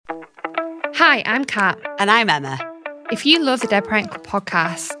Hi, I'm Kat. And I'm Emma. If you love the Dead Parent Club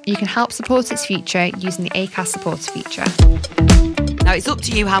podcast, you can help support its future using the Acast supporter feature. Now, it's up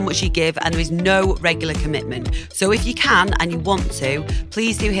to you how much you give, and there is no regular commitment. So if you can and you want to,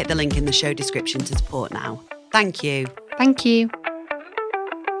 please do hit the link in the show description to support now. Thank you. Thank you.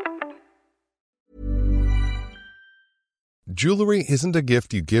 Jewelry isn't a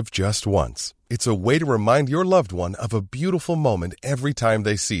gift you give just once. It's a way to remind your loved one of a beautiful moment every time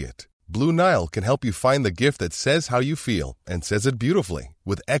they see it. Blue Nile can help you find the gift that says how you feel and says it beautifully,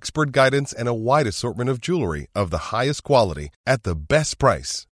 with expert guidance and a wide assortment of jewelry of the highest quality at the best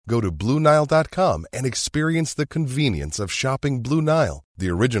price. Go to BlueNile.com and experience the convenience of shopping Blue Nile, the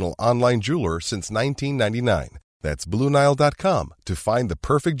original online jeweler since 1999. That's BlueNile.com to find the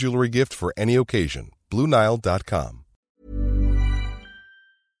perfect jewelry gift for any occasion. BlueNile.com.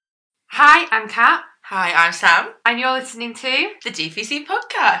 Hi, I'm Kat. Hi, I'm Sam. And you're listening to The DPC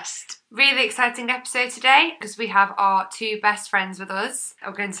Podcast. really exciting episode today because we have our two best friends with us.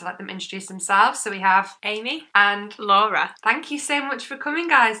 We're going to let them introduce themselves. So we have Amy and Laura. Thank you so much for coming,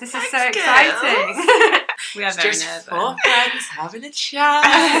 guys. This is so Thanks, exciting. We are It's very just nervous. four friends having a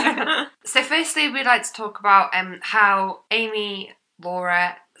chat. So firstly, we'd like to talk about how Amy,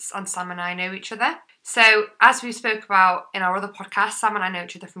 Laura and Sam and I know each other. So as we spoke about in our other podcast, Sam and I know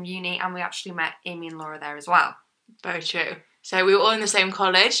each other from uni, and we actually met Amy and Laura there as well. Very true. So we were all in the same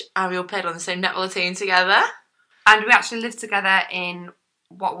college and we all played on the same netball team together. And we actually lived together in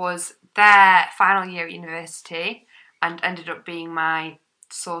what was their final year at university and ended up being my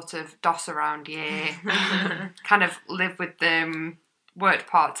sort of doss around year. Kind of lived with them, worked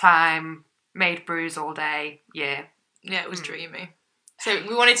part-time, made brews all day, yeah. Yeah, it was dreamy. So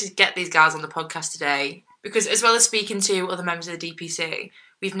we wanted to get these guys on the podcast today because, as well as speaking to other members of the DPC,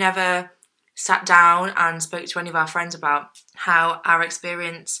 we've never sat down and spoke to any of our friends about how our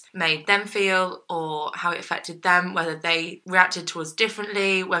experience made them feel or how it affected them, whether they reacted to us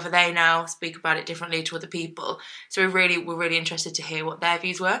differently, whether they now speak about it differently to other people. So we're really interested to hear what their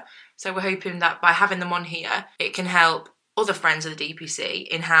views were. So we're hoping that by having them on here, it can help other friends of the DPC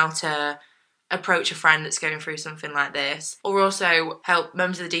in how to approach a friend that's going through something like this, or also help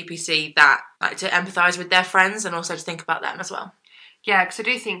members of the DPC that like to empathise with their friends and also to think about them as well. Yeah, because I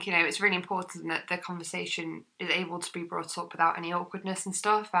do think, it's really important that the conversation is able to be brought up without any awkwardness and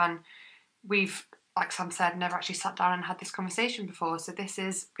stuff. And we've, like Sam said, never actually sat down and had this conversation before. So this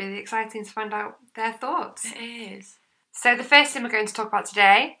is really exciting to find out their thoughts. It is. So the first thing we're going to talk about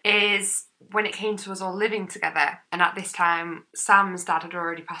today is when it came to us all living together. And at this time, Sam's dad had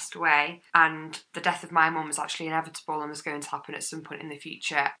already passed away and the death of my mum was actually inevitable and was going to happen at some point in the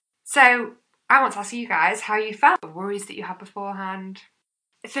future. So I want to ask you guys how you felt, the worries that you had beforehand.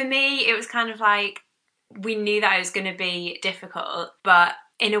 For me, it was kind of like we knew that it was going to be difficult, but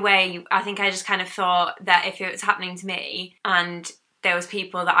in a way, I think I just kind of thought that if it was happening to me and there was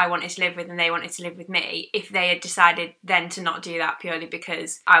people that I wanted to live with and they wanted to live with me, if they had decided then to not do that purely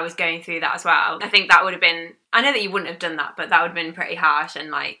because I was going through that as well, I think that would have been, I know that you wouldn't have done that, but that would have been pretty harsh.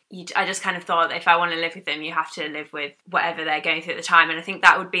 And I just kind of thought that if I want to live with them, you have to live with whatever they're going through at the time. And I think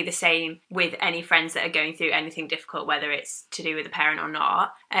that would be the same with any friends that are going through anything difficult, whether it's to do with a parent or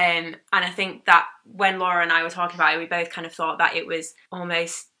not. And I think that when Laura and I were talking about it, we both kind of thought that it was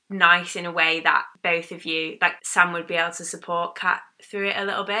almost nice in a way that both of you, like Sam would be able to support Kat through it a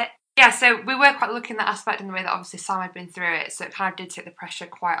little bit. Yeah, so we were quite lucky in that aspect in the way that obviously Sam had been through it, so it kind of did take the pressure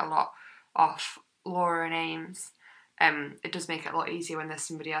quite a lot off Laura and Ames. It does make it a lot easier when there's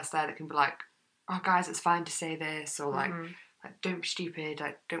somebody else there that can be like, oh guys, it's fine to say this, or like don't be stupid,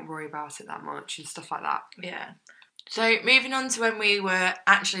 like don't worry about it that much and stuff like that. Yeah. So moving on to when we were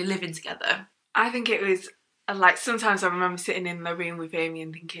actually living together. I think it was like sometimes I remember sitting in the room with Amy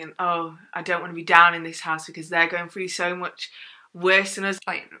and thinking, oh, I don't want to be down in this house because they're going through so much worse than us.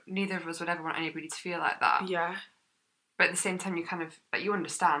 Like neither of us would ever want anybody to feel like that. Yeah. But at the same time, you kind of, like, you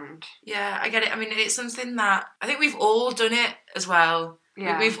understand. Yeah, I get it. I mean, it's something that I think we've all done it as well.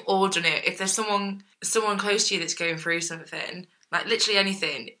 Yeah. We've all done it. If there's someone close to you that's going through something, like literally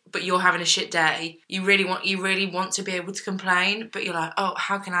anything, but you're having a shit day, you really want to be able to complain, but you're like, oh,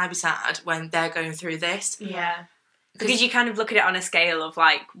 how can I be sad when they're going through this? Yeah. Because you kind of look at it on a scale of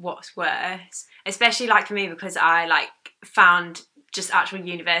like what's worse, especially like for me because I like found just actual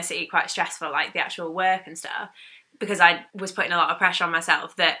university quite stressful, like the actual work and stuff, because I was putting a lot of pressure on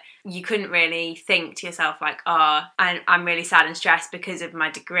myself that you couldn't really think to yourself like, oh, I'm really sad and stressed because of my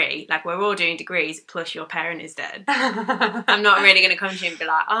degree. Like, we're all doing degrees, plus your parent is dead. I'm not really going to come to you and be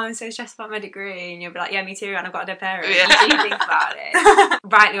like, oh, I'm so stressed about my degree. And you'll be like, yeah, me too, and I've got a dead parent. Yeah. You do think about it.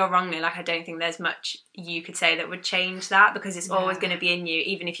 Rightly or wrongly, like, I don't think there's much you could say that would change that, because it's always going to be in you,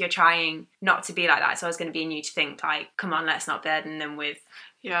 even if you're trying not to be like that, it's always going to be in you to think like, come on, let's not burden them with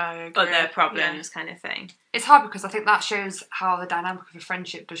I agree. other problems, kind of thing. It's hard because I think that shows how the dynamic of a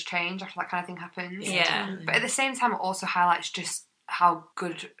friendship does change after that kind of thing happens. Yeah. But at the same time, it also highlights just how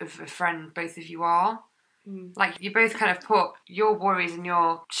good of a friend both of you are. Like, you both kind of put your worries and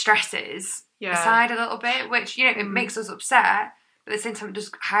your stresses aside a little bit, which, you know, it makes us upset, but at the same time it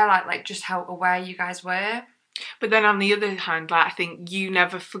does highlight, like, just how aware you guys were. But then on the other hand, like, I think you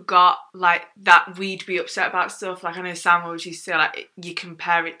never forgot, like, that we'd be upset about stuff. Like, I know Sam always used to say, like, you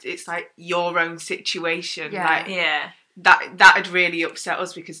compare it, it's like your own situation. Yeah. Like, Yeah. That'd really upset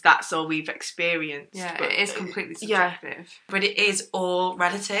us because that's all we've experienced. Yeah, But it is completely subjective. But it is all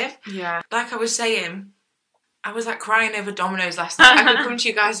relative. Yeah. Like I was saying, I was like crying over Domino's last night. I could come to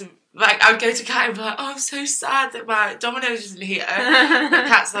you guys and, like, I would go to Kat and be like, oh, I'm so sad that my Domino's isn't here. And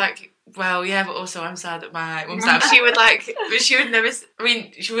Kat's like, well, yeah, but also I'm sad that my mum's out. She would never, I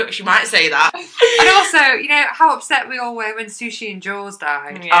mean, she might say that. And also, you know, how upset we all were when Sushi and Jaws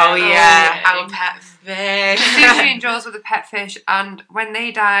died. Yeah. Oh, yeah. Our pet fish. Sushi and Jaws were the pet fish, and when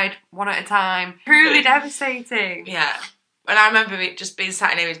they died one at a time, truly devastating. Yeah. And I remember it just being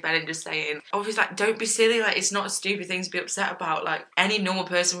sat in Amy's bed and just saying, obviously, like, don't be silly. Like, it's not a stupid thing to be upset about. Like, any normal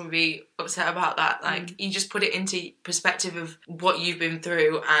person would be upset about that. Like, you just put it into perspective of what you've been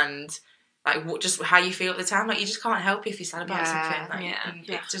through and, like, what, just how you feel at the time. Like, you just can't help if you're sad about something. Like,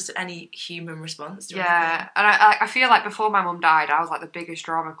 it's just any human response to anything. And I feel like before my mum died, I was like the biggest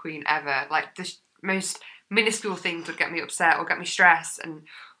drama queen ever. Like, the most minuscule things would get me upset or get me stressed,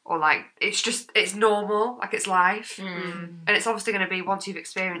 or like, it's normal, like, it's life. And it's obviously going to be, once you've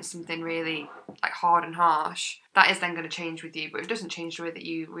experienced something really, like, hard and harsh, that is then going to change with you, but it doesn't change the way that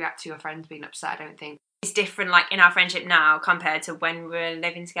you react to your friends being upset, I don't think. It's different, like, in our friendship now compared to when we were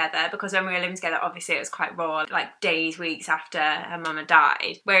living together, because when we were living together, obviously it was quite raw, like days, weeks after her mum had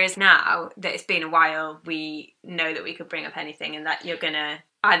died. Whereas now that it's been a while, we know that we could bring up anything and that you're gonna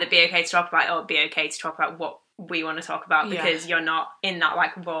either be okay to talk about it or be okay to talk about what we want to talk about, because you're not in that,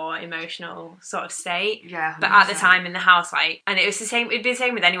 like, raw emotional sort of state. Yeah, 100%. But at the time in the house, like, and it'd be the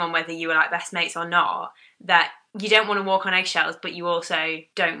same with anyone, whether you were like best mates or not, that you don't want to walk on eggshells, but you also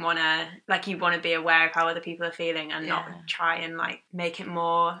don't want to, like, you want to be aware of how other people are feeling and not try and, like, make it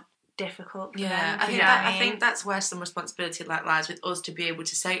more difficult for them. I think that's where some responsibility, like, lies with us to be able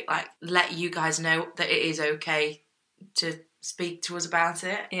to say, like, let you guys know that it is okay to speak to us about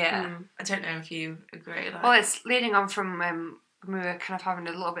it. Yeah. I don't know if you agree. Like. Well, it's leading on from when we were kind of having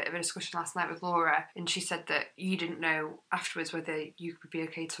a little bit of a discussion last night with Laura, and she said that you didn't know afterwards whether you would be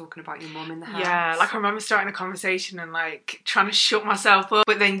okay talking about your mum in the house. Yeah, like, I remember starting a conversation and, like, trying to shut myself up,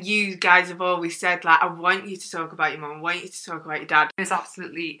 but then you guys have always said, like, I want you to talk about your mum, I want you to talk about your dad. It was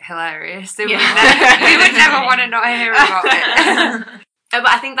absolutely hilarious. So we would never want to not hear about it. But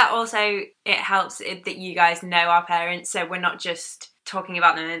I think that also, it helps that you guys know our parents, so we're not just talking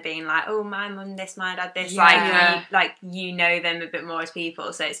about them and being like, oh, my mum this, my dad this. Like, you know them a bit more as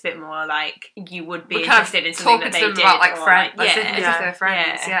people, so it's a bit more like you would be interested in something that they did. About, like, friends, like, as if they're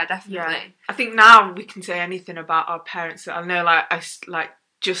friends. Yeah, definitely. Yeah. I think now we can say anything about our parents. I know, like,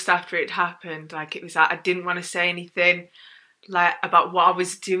 just after it happened, like, it was like I didn't want to say anything, like, about what I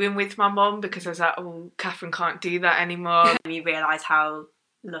was doing with my mum, because I was like, oh, Catherine can't do that anymore. You realise how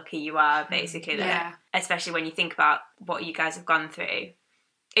lucky you are, basically, that, especially when you think about what you guys have gone through.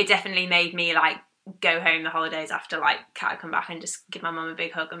 It definitely made me, like, go home the holidays after, like, Kat come back and just give my mum a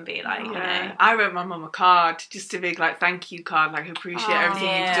big hug and be like, you know. I wrote my mum a card, just a big, like, thank you card, like, I appreciate everything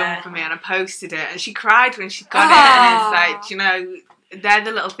you've done for me, and I posted it, and she cried when she got it, and it's like, you know, they're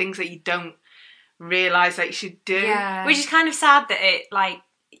the little things that you don't realise that you should do. Yeah. Which is kind of sad that it, like,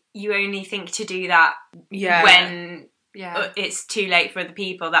 you only think to do that when it's too late for other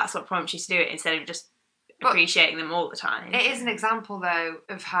people. That's what prompts you to do it, instead of just appreciating them all the time. It is an example, though,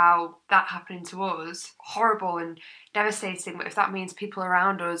 of how that happening to us, horrible and devastating, but if that means people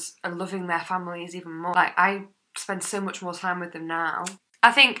around us are loving their families even more. Like, I spend so much more time with them now.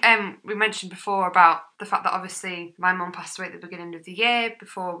 I think we mentioned before about the fact that obviously my mum passed away at the beginning of the year,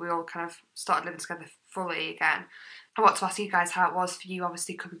 before we all kind of started living together fully again. I want to ask you guys how it was for you,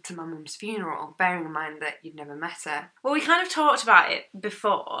 obviously, coming to my mum's funeral, bearing in mind that you'd never met her. Well, we kind of talked about it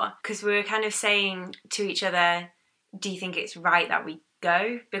before, because we were kind of saying to each other, do you think it's right that we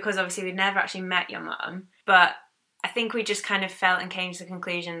go? Because obviously we'd never actually met your mum, but I think we just kind of felt and came to the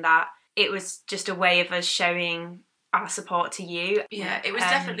conclusion that it was just a way of us showing our support to you. Yeah, it was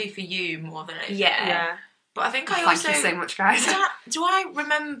definitely for you more than anything. Yeah. But I think I Thank also... you so much, guys. Do I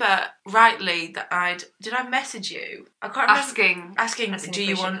remember rightly that did I message you? I can't remember. Asking do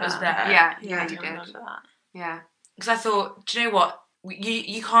you want us there? Yeah, I you did. remember that. Yeah. Because I thought, do you know what?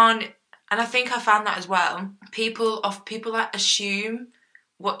 You can't... And I think I found that as well. People like assume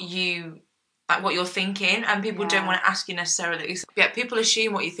what you're thinking, and people don't want to ask you necessarily. So, yeah, people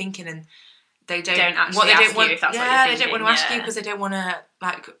assume what you're thinking, and they don't actually ask you if that's what you're thinking. They don't want to ask you because they don't want to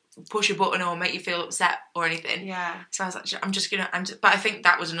like push a button or make you feel upset or anything. Yeah. So I was like, but I think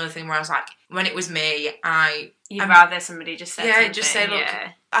that was another thing where I was like, when it was me, You'd rather somebody just say something. Just say, look.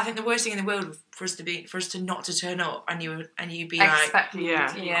 Yeah. I think the worst thing in the world for us to not to turn up and you be expecting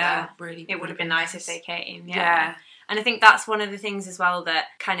like, yeah, really, it would have been nice if they came. Yeah. And I think that's one of the things as well that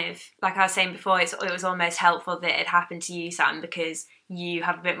kind of, like I was saying before, it was almost helpful that it happened to you, Sam, because you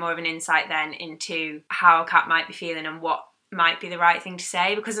have a bit more of an insight then into how Kat might be feeling and what might be the right thing to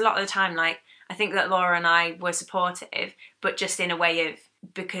say. Because a lot of the time, like, I think that Laura and I were supportive, but just in a way of,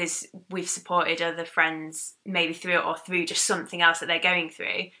 because we've supported other friends maybe through it or through just something else that they're going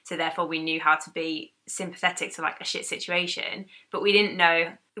through, so therefore we knew how to be sympathetic to like a shit situation, but we didn't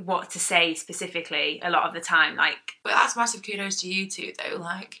know what to say specifically a lot of the time. Like, but that's massive kudos to you two though.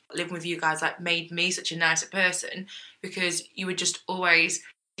 Like, living with you guys like made me such a nicer person, because you were just always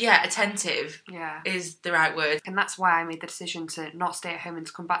attentive is the right word. And that's why I made the decision to not stay at home and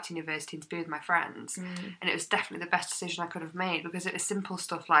to come back to university and to be with my friends. And it was definitely the best decision I could have made, because it was simple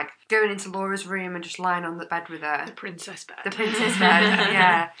stuff like going into Laura's room and just lying on the bed with her. The princess bed.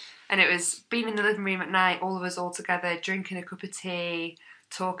 Yeah. And it was being in the living room at night, all of us all together, drinking a cup of tea,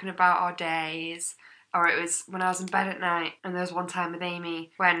 talking about our days. Or it was when I was in bed at night, and there was one time with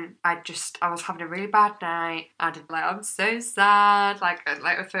Amy when I was having a really bad night. I did like, I'm so sad, like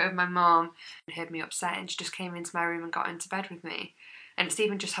a photo of my mum, and heard me upset, and she just came into my room and got into bed with me. And it's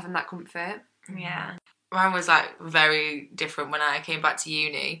even just having that comfort. Yeah. Mine was like very different when I came back to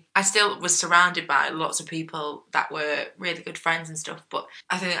uni. I still was surrounded by lots of people that were really good friends and stuff, but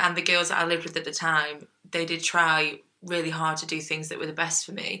I think, and the girls that I lived with at the time, they did try really hard to do things that were the best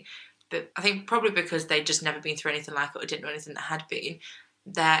for me. But I think probably because they'd just never been through anything like it or didn't know anything that had been,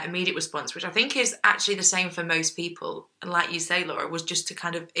 their immediate response, which I think is actually the same for most people, and like you say, Laura, was just to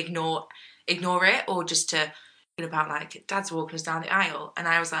kind of ignore it, or just to about like, Dad's walking us down the aisle, and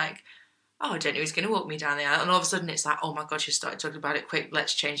I was like, oh, I don't know who's going to walk me down the aisle, and all of a sudden it's like, oh my God, she started talking about it, quick,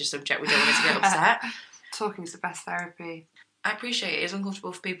 let's change the subject, we don't want her to get upset. Talking is the best therapy. I appreciate it. It's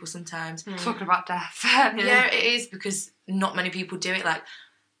uncomfortable for people sometimes. Talking about death. Yeah, it is, because not many people do it. Like,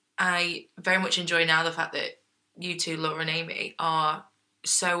 I very much enjoy now the fact that you two, Laura and Amy, are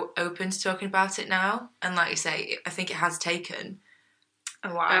so open to talking about it now. And like you say, I think it has taken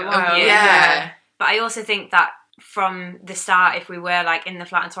a while. Yeah. But I also think that from the start, if we were like in the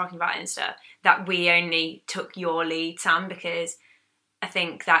flat and talking about it and stuff, that we only took your lead, Sam, because I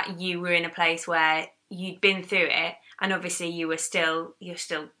think that you were in a place where you'd been through it, and obviously you were still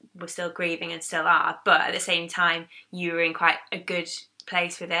grieving and still are, but at the same time you were in quite a good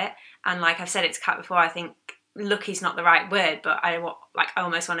place with it. And like I've said it to Kat before, I think lucky's not the right word, but I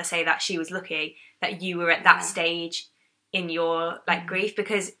almost want to say that she was lucky that you were at that stage in your like grief,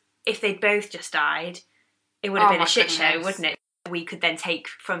 because if they'd both just died, it would have been a shit show, wouldn't it? We could then take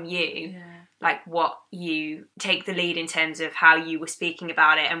from you like what you take the lead in terms of how you were speaking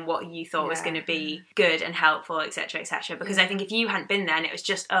about it and what you thought was going to be good and helpful, etc., etc. Because I think if you hadn't been there and it was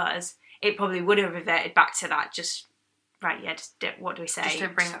just us, it probably would have reverted back to that just what do we say? Just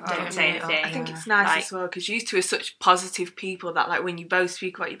don't bring it up. Don't say anything. I think it's nice as well, because you two are such positive people that like when you both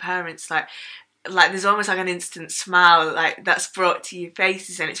speak about your parents, like there's almost like an instant smile like that's brought to your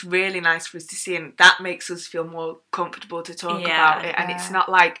faces, and it's really nice for us to see, and that makes us feel more comfortable to talk about it. And it's not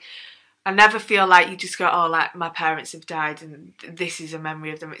like, I never feel like you just go, oh, like my parents have died and this is a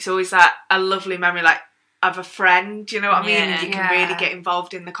memory of them. It's always like a lovely memory, like of a friend, you know what I mean? And you can really get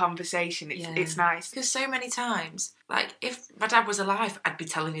involved in the conversation. It's nice. Because so many times, like, if my dad was alive, I'd be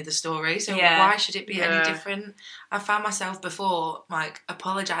telling you the story. So why should it be any different? I found myself before, like,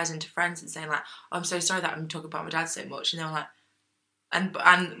 apologising to friends and saying, like, oh, I'm so sorry that I'm talking about my dad so much. And they were like,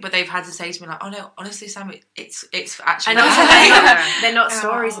 but they've had to say to me, like, oh no, honestly, Sam, it's actually. And also, they're not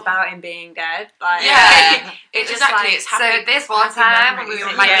stories about him being dead. Like, it's exactly. Like, it's happy. So this one time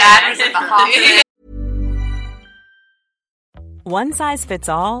when my dad was at the hospital. One size fits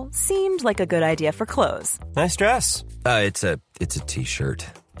all seemed like a good idea for clothes. Nice dress. It's a t-shirt.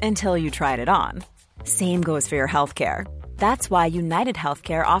 Until you tried it on. Same goes for your healthcare. That's why United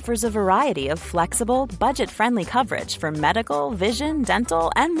Healthcare offers a variety of flexible, budget-friendly coverage for medical, vision,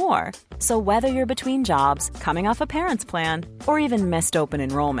 dental, and more. So whether you're between jobs, coming off a parent's plan, or even missed open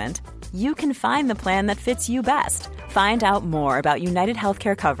enrollment, you can find the plan that fits you best. Find out more about United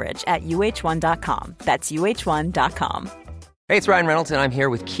Healthcare coverage at uh1.com. That's uh1.com. Hey, it's Ryan Reynolds, and I'm here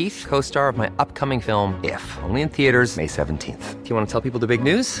with Keith, co-star of my upcoming film, If, only in theaters May 17th. Do you want to tell people the big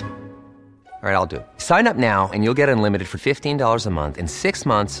news? All right, I'll do it. Sign up now and you'll get unlimited for $15 a month and 6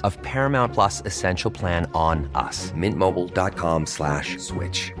 months of Paramount Plus Essential Plan on us.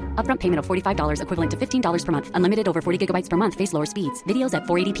 MintMobile.com/switch. Upfront payment of $45 equivalent to $15 per month. Unlimited over 40 gigabytes per month. Face lower speeds. Videos at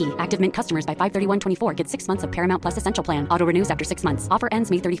 480p. Active Mint customers by 531.24 get 6 months of Paramount Plus Essential Plan. Auto renews after 6 months. Offer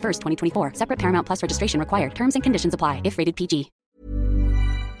ends May 31st, 2024. Separate Paramount Plus registration required. Terms and conditions apply if rated PG.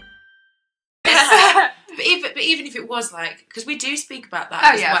 But even if it was like, because we do speak about that Oh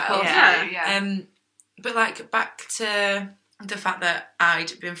as yeah, well. of course. Yeah. But like back to the fact that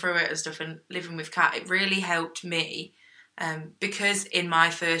I'd been through it and stuff and living with Kat, it really helped me because in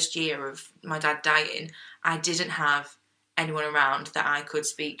my first year of my dad dying, I didn't have anyone around that I could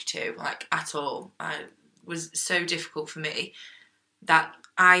speak to, like at all. It was so difficult for me that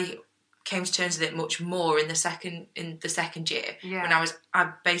I came to terms with it much more in the second year when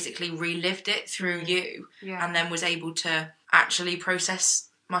I basically relived it through you and then was able to actually process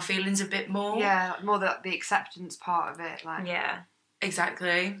my feelings a bit more. Yeah, more the acceptance part of it. Like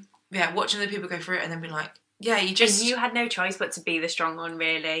Exactly. Yeah, watching other people go through it and then be like, yeah, you had no choice but to be the strong one,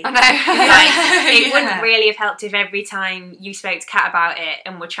 really. I know. It wouldn't really have helped if every time you spoke to Kat about it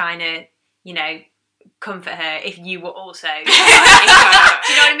and were trying to, comfort her, if you were also. Do you know what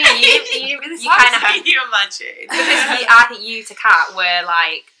I mean? You kind of. Can you imagine? Because I think you to Kat were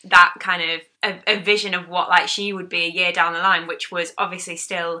like that kind of a vision of what like she would be a year down the line, which was obviously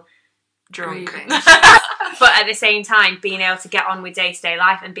still drunk, but at the same time being able to get on with day-to-day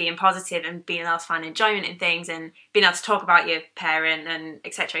life and being positive and being able to find enjoyment in things and being able to talk about your parent and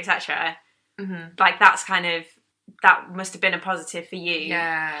etc. Like that's kind of, that must have been a positive for you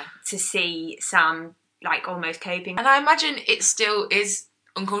to see Sam like almost coping. And I imagine it still is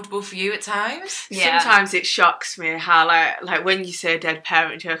uncomfortable for you at times. Sometimes it shocks me how like when you say a dead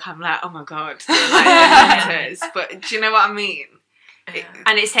parent joke, I'm like, oh my god, like, but do you know what I mean?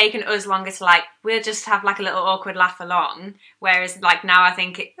 And it's taken us longer to like, we'll just have like a little awkward laugh along, whereas like now I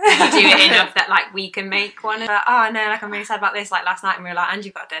think you do it enough that like we can make one. Like, oh no, like I'm really sad about this. Like last night and we were like, and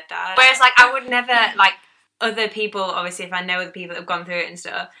you've got a dead dad. Whereas like I would never like other people. Obviously, if I know other people that have gone through it and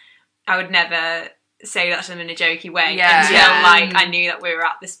stuff, I would never say that to them in a jokey way until like I knew that we were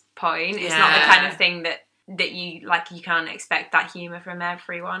at this point. It's not the kind of thing that you like. You can't expect that humour from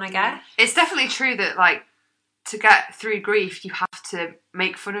everyone, I guess. It's definitely true that like to get through grief, you have to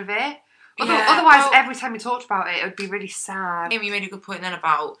make fun of it. Otherwise, every time we talked about it, it would be really sad. Amy made a good point then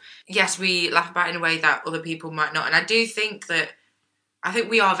about, yes, we laugh about it in a way that other people might not. And I do think that, I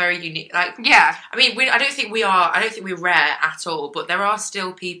think we are very unique. Like, I mean, I don't think we're rare at all, but there are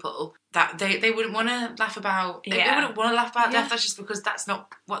still people that they wouldn't want to laugh about. They wouldn't want to laugh about death. That's just because that's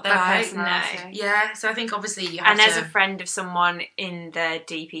not what they're like. No. Yeah, so I think obviously you have to... And as a friend of someone in the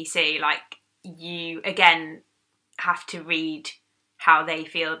DPC, like, you, again, have to read how they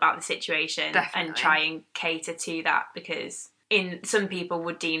feel about the situation and try and cater to that, because some people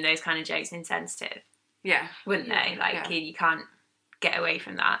would deem those kind of jokes insensitive. Yeah. Wouldn't they? Like, you can't get away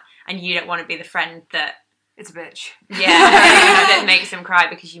from that. And you don't want to be the friend that... It's a bitch. Yeah. that makes them cry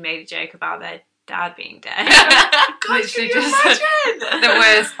because you made a joke about their dad being dead. Literally just the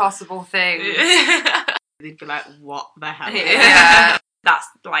worst possible thing. They'd be like, what the hell? Yeah. That's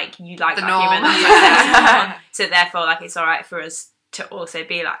like, you like the that norm. So therefore, like, it's alright for us to also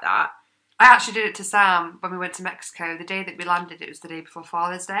be like that. I actually did it to Sam when we went to Mexico. The day that we landed, it was the day before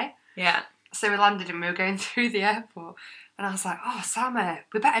Father's Day. Yeah. So we landed and we were going through the airport. And I was like, oh, Sam,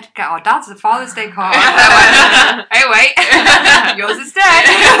 we better get our dad's a Father's Day card. Hey, wait, yours is dead.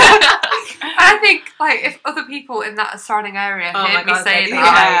 I think, like, if other people in that surrounding area heard me say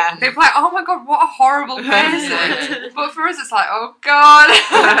that, they'd be like, oh my god, what a horrible person. But for us, it's like, oh god.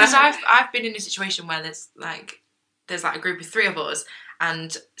 Because I've been in a situation where there's a group of three of us,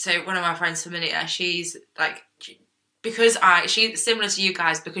 and so one of my friends, Familia, she's like, because she's similar to you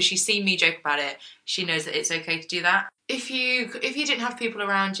guys, because she's seen me joke about it, she knows that it's okay to do that. If you didn't have people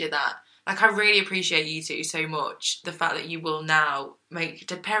around you that, like, I really appreciate you two so much, the fact that you will now make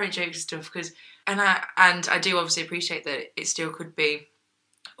dead parent jokes and stuff, because and I do obviously appreciate that it still could be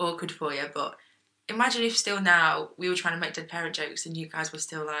awkward for you, but imagine if still now we were trying to make dead parent jokes and you guys were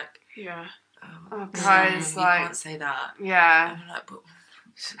still like, oh guys, you can't say that. Yeah. And I'm like, but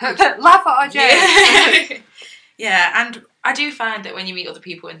laugh at our jokes. Yeah, and I do find that when you meet other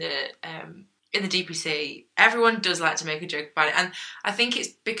people in the DPC, everyone does like to make a joke about it, and I think it's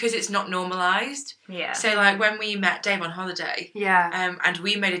because it's not normalised. Yeah. So like when we met Dave on holiday, and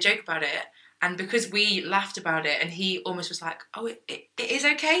we made a joke about it, and because we laughed about it, and he almost was like, "Oh, it is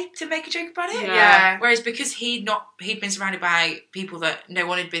okay to make a joke about it." Yeah. Whereas because he'd been surrounded by people that no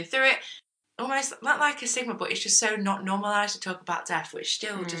one had been through it, almost not like a stigma, but it's just so not normalised to talk about death, which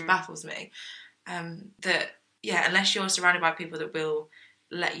still just baffles me. That unless you're surrounded by people that will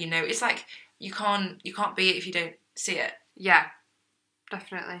let you know, it's like you can't be it if you don't see it. Yeah,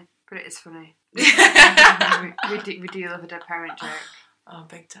 definitely. But it is funny. we do love a dead parent joke. Oh,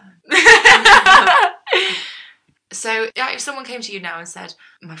 big time. So, if someone came to you now and said,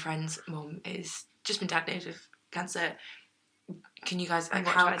 "My friend's mum is just been diagnosed with cancer," can you guys like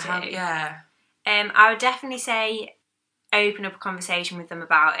what do I do? Yeah. I would definitely say open up a conversation with them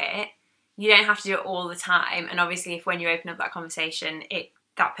about it. You don't have to do it all the time, and obviously, if when you open up that conversation,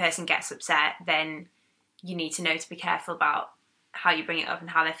 that person gets upset, then you need to know to be careful about how you bring it up and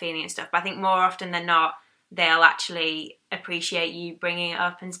how they're feeling and stuff. But I think more often than not, they'll actually appreciate you bringing it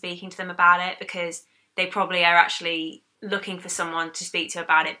up and speaking to them about it, because they probably are actually looking for someone to speak to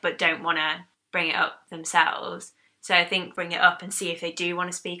about it but don't want to bring it up themselves. So I think bring it up and see if they do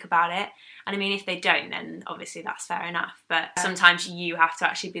want to speak about it. And I mean, if they don't, then obviously that's fair enough. But sometimes you have to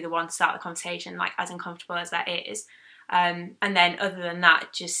actually be the one to start the conversation, like as uncomfortable as that is. And then other than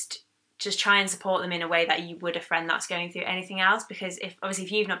that, just try and support them in a way that you would a friend that's going through anything else. Because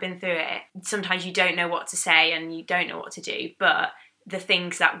if you've not been through it, sometimes you don't know what to say and you don't know what to do. But the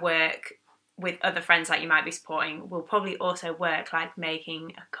things that work with other friends that you might be supporting will probably also work, like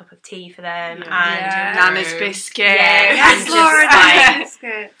making a cup of tea for them and Nana's biscuits. Yeah, and Laura just,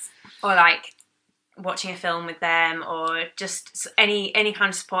 biscuits. or like watching a film with them, or just any kind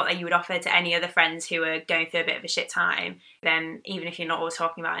of support that you would offer to any other friends who are going through a bit of a shit time. Then even if you're not always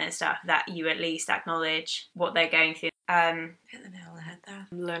talking about it and stuff, that you at least acknowledge what they're going through. Hit the nail on the head there.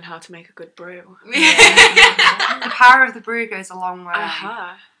 Learn how to make a good brew. The power of the brew goes a long way.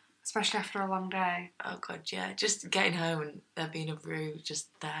 Especially after a long day. Oh god, yeah. Just getting home and there being a brew just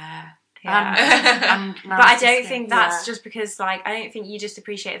there. Yeah. But I don't think that's just because, like, I don't think you just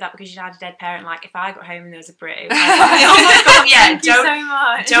appreciated that because you had a dead parent. Like, if I got home and there was a brew, oh my god, yeah. Thank you so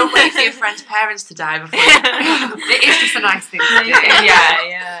much. Don't wait for your friend's parents to die before. It is just a nice thing to do.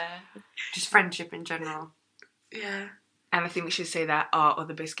 Yeah. Just friendship in general. Yeah. And I think we should say there are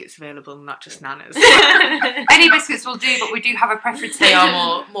other biscuits available, not just Nana's. Any biscuits will do, but we do have a preference. They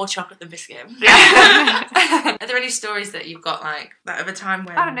are more chocolate than biscuit. Yeah. Are there any stories that you've got, like, that of a time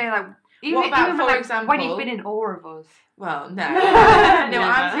when... I don't know, like... What about, for example... when you've been in awe of us? Well, no.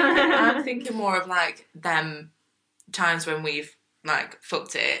 I'm thinking more of, like, them times when we've, like,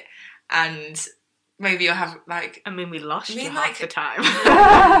 fucked it, and maybe you'll have, like... I mean, we lost you half the time.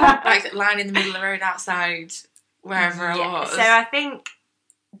 Like, lying in the middle of the road outside... wherever I was. So I think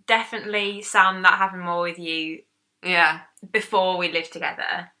definitely, Sam, that happened more with you. Yeah. Before we lived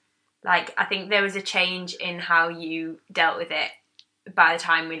together. Like, I think there was a change in how you dealt with it by the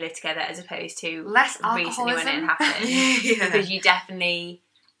time we lived together, as opposed to less recently when it happened. Yeah. Because you definitely,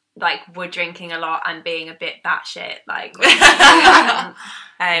 like, were drinking a lot and being a bit batshit, like.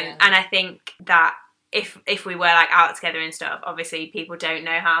 And I think that if we were, like, out together and stuff, obviously people don't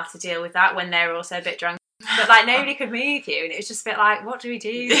know how to deal with that when they're also a bit drunk. But, like, nobody could move you, and it was just a bit like, what do we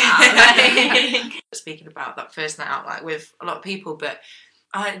do now? Like, speaking about that first night out, like, with a lot of people, but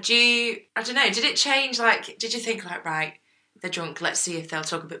I don't know, did it change, like, did you think, like, right, they're drunk, let's see if they'll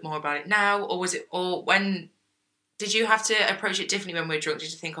talk a bit more about it now, or when did you have to approach it differently when we were drunk?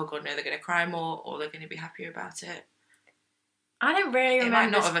 Did you think, oh god, no, they're going to cry more, or they're going to be happier about it? I don't really remember. It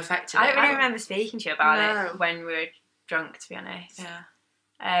might not have affected it. I don't really remember speaking to you about it when we were drunk, to be honest.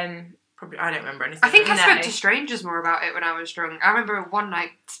 Yeah. Probably, I don't remember anything. I think I spoke to strangers more about it when I was drunk. I remember one night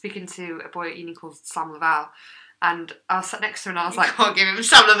speaking to a boy at uni called Sam Laval, and I was sat next to him and I was like, I'll give him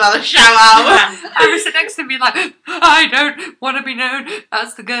Sam Laval a shout out. I was sat next to him being like, I don't want to be known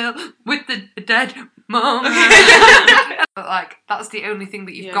as the girl with the dead mum. But, like, that's the only thing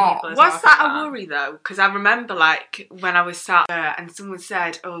that you've got. Was that a worry though? Because I remember, like, when I was sat there and someone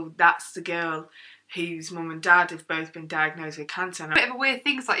said, oh, that's the girl whose mum and dad have both been diagnosed with cancer. And a bit of a weird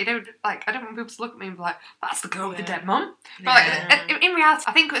thing, so, like, you don't, like, I don't want people to look at me and be like, that's the girl with the dead mum. But, like, in reality,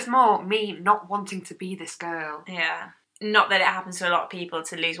 I think it was more me not wanting to be this girl. Yeah. Not that it happens to a lot of people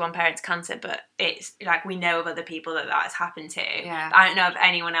to lose one parent to cancer, but it's, like, we know of other people that has happened to. Yeah. I don't know of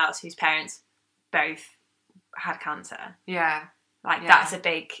anyone else whose parents both had cancer. Yeah. Like, that's a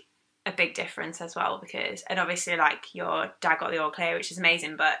big difference as well, because, and obviously, like, your dad got the all clear, which is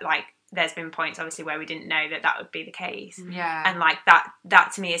amazing, but, like, there's been points obviously where we didn't know that would be the case. Yeah. And like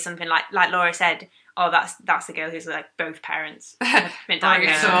that to me is something like Laura said, oh, that's the girl who's like both parents have been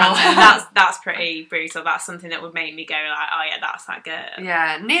diagnosed with cancer. That's pretty brutal. That's something that would make me go like, oh yeah, that's that girl.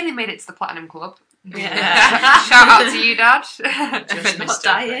 Yeah, nearly made it to the Platinum Club. Yeah. Shout out to you, Dad. Just For not missed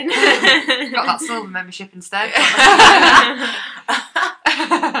dying. Got that silver membership instead.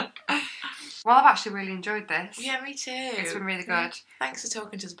 Well, I've actually really enjoyed this. Yeah, me too. It's been really good. Thanks for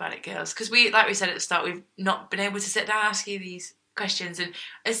talking to us about it, girls. Because like we said at the start, we've not been able to sit down and ask you these questions, and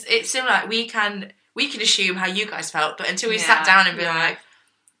it's similar. Like, we can assume how you guys felt, but until we sat down and be like,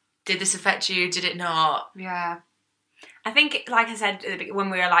 did this affect you? Did it not? Yeah. I think, like I said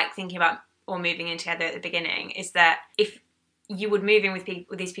when we were like thinking about all moving in together at the beginning, is that if you would move in with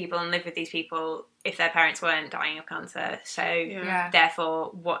these people and live with these people if their parents weren't dying of cancer. So therefore,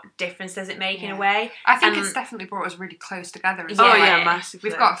 what difference does it make in a way? I think it's definitely brought us really close together as well. Oh yeah, massively.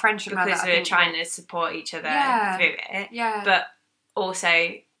 We've got a friendship now because that we're trying to support each other through it. Yeah. But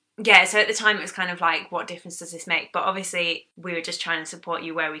also, yeah, so at the time it was kind of like, what difference does this make? But obviously we were just trying to support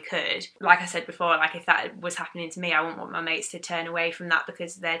you where we could. Like I said before, like if that was happening to me, I wouldn't want my mates to turn away from that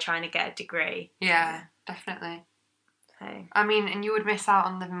because they're trying to get a degree. Yeah, definitely. So. I mean, and you would miss out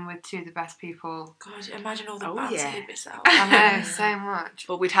on living with two of the best people. God, imagine all the bands you'd miss out. I know, so much.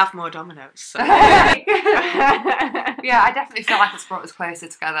 But we'd have more dominoes. So. Yeah, I definitely feel like it's brought us closer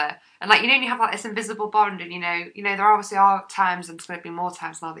together. And like, you know, you have like this invisible bond, and you know, there obviously are times, and there's going to be more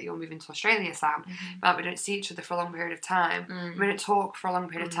times now that you're moving to Australia, Sam, but we don't see each other for a long period of time. We don't talk for a long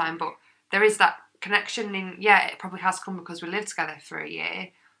period of time, but there is that connection. And yeah, it probably has come because we lived together for a year,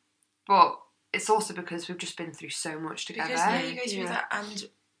 but it's also because we've just been through so much together. Because you go through that, and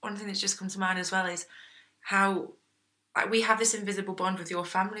one thing that's just come to mind as well is how we have this invisible bond with your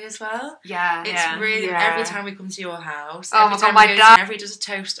family as well. Yeah, it's really every time we come to your house. Oh every my time God, my dad. Whenever he does a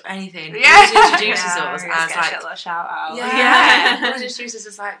toast or anything, he Yeah. always introduces us as like a little shout out. Yeah, he always introduces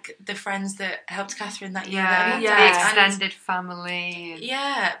us as like the friends that helped Catherine that year. The extended family. And...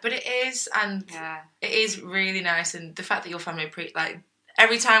 Yeah, but it is, and it is really nice, and the fact that your family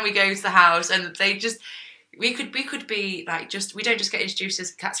every time we go to the house, and they just we could be like, just we don't just get introduced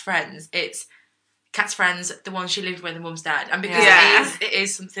as Kat's friends. It's Kat's friends, the ones she lived with, and Mum's dad, and because it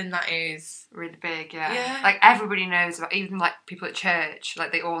is something that is really big. Yeah, like everybody knows about, even like people at church,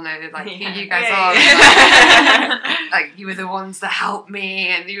 like they all know like who you guys are. Like you were the ones that helped me,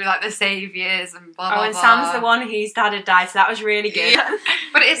 and you were like the saviours, and blah blah. And blah. Sam's the one whose dad had died, so that was really good. Yeah.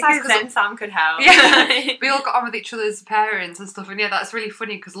 But it's nice because then Sam could help. Yeah, we all got on with each other's parents and stuff, and that's really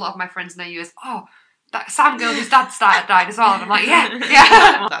funny because a lot of my friends know you as that Sam girl whose dad died as well. And I'm like,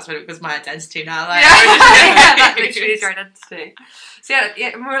 yeah. That's what it was my identity now. Like, that literally is your identity. So yeah,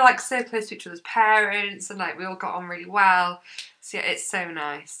 and we were like so close to each other's parents, and like we all got on really well. So yeah, it's so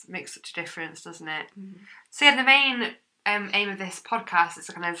nice. It makes such a difference, doesn't it? So yeah, the main aim of this podcast is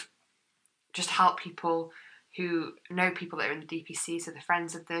to kind of just help people who know people that are in the DPC, so the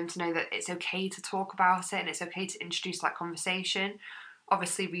friends of them, to know that it's okay to talk about it, and it's okay to introduce that conversation.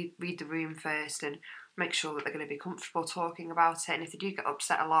 Obviously, we read the room first and make sure that they're going to be comfortable talking about it, and if they do get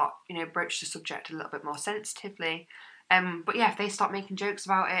upset a lot, broach the subject a little bit more sensitively. But yeah, if they start making jokes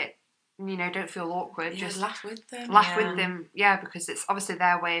about it, don't feel awkward. Just laugh with them. With them, because it's obviously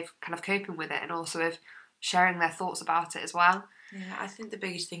their way of kind of coping with it, and also of sharing their thoughts about it as well. Yeah, I think the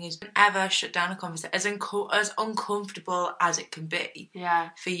biggest thing is don't ever shut down a conversation, as uncomfortable as it can be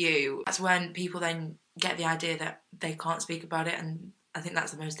for you. That's when people then get the idea that they can't speak about it, and I think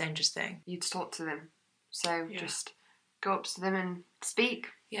that's the most dangerous thing. You'd talk to them. So just go up to them and speak.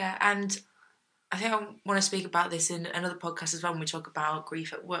 Yeah, and I think I want to speak about this in another podcast as well when we talk about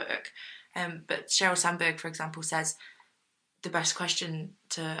grief at work. But Sheryl Sandberg, for example, says the best question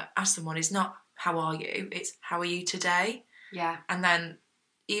to ask someone is not how are you, it's how are you today? Yeah. And then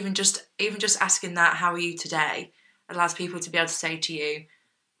even just asking that, how are you today, allows people to be able to say to you,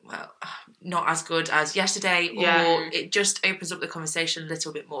 well, not as good as yesterday, or it just opens up the conversation a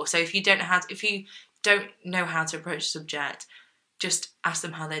little bit more. So if you don't know how to approach the subject, just ask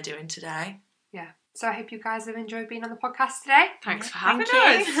them how they're doing today. Yeah. So I hope you guys have enjoyed being on the podcast today. Thanks for having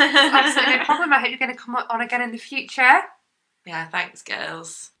us. Absolutely no problem. I hope you're going to come on again in the future. Yeah, thanks,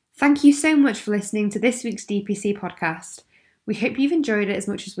 girls. Thank you so much for listening to this week's DPC podcast. We hope you've enjoyed it as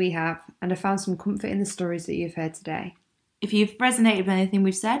much as we have, and have found some comfort in the stories that you've heard today. If you've resonated with anything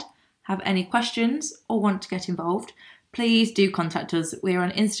we've said, have any questions, or want to get involved, please do contact us. We're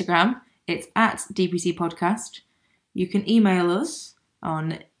on Instagram. It's at DPC Podcast. You can email us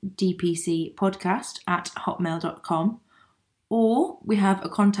on dpcpodcast@hotmail.com, or we have a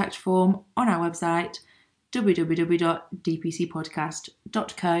contact form on our website,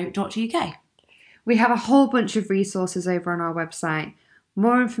 www.dpcpodcast.co.uk. We have a whole bunch of resources over on our website.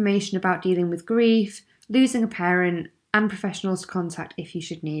 More information about dealing with grief, losing a parent, and professionals to contact if you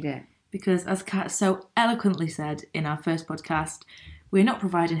should need it. Because as Kat so eloquently said in our first podcast, we're not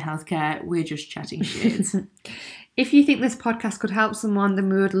providing healthcare, we're just chatting shit. If you think this podcast could help someone, then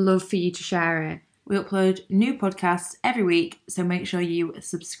we would love for you to share it. We upload new podcasts every week, so make sure you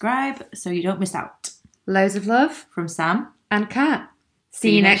subscribe so you don't miss out. Loads of love From Sam and Kat.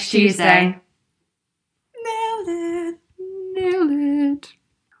 See you next Tuesday. Nailed it. Nailed it.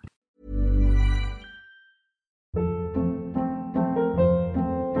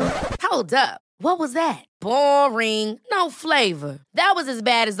 Hold up. What was that? Boring. No flavor. That was as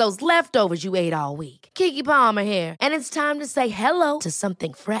bad as those leftovers you ate all week. Keke Palmer here, and it's time to say hello to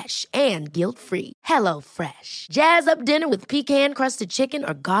something fresh and guilt-free. HelloFresh. Jazz up dinner with pecan-crusted chicken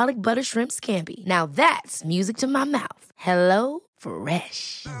or garlic butter shrimp scampi. Now that's music to my mouth.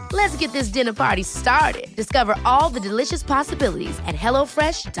 HelloFresh. Let's get this dinner party started. Discover all the delicious possibilities at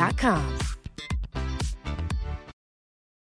HelloFresh.com.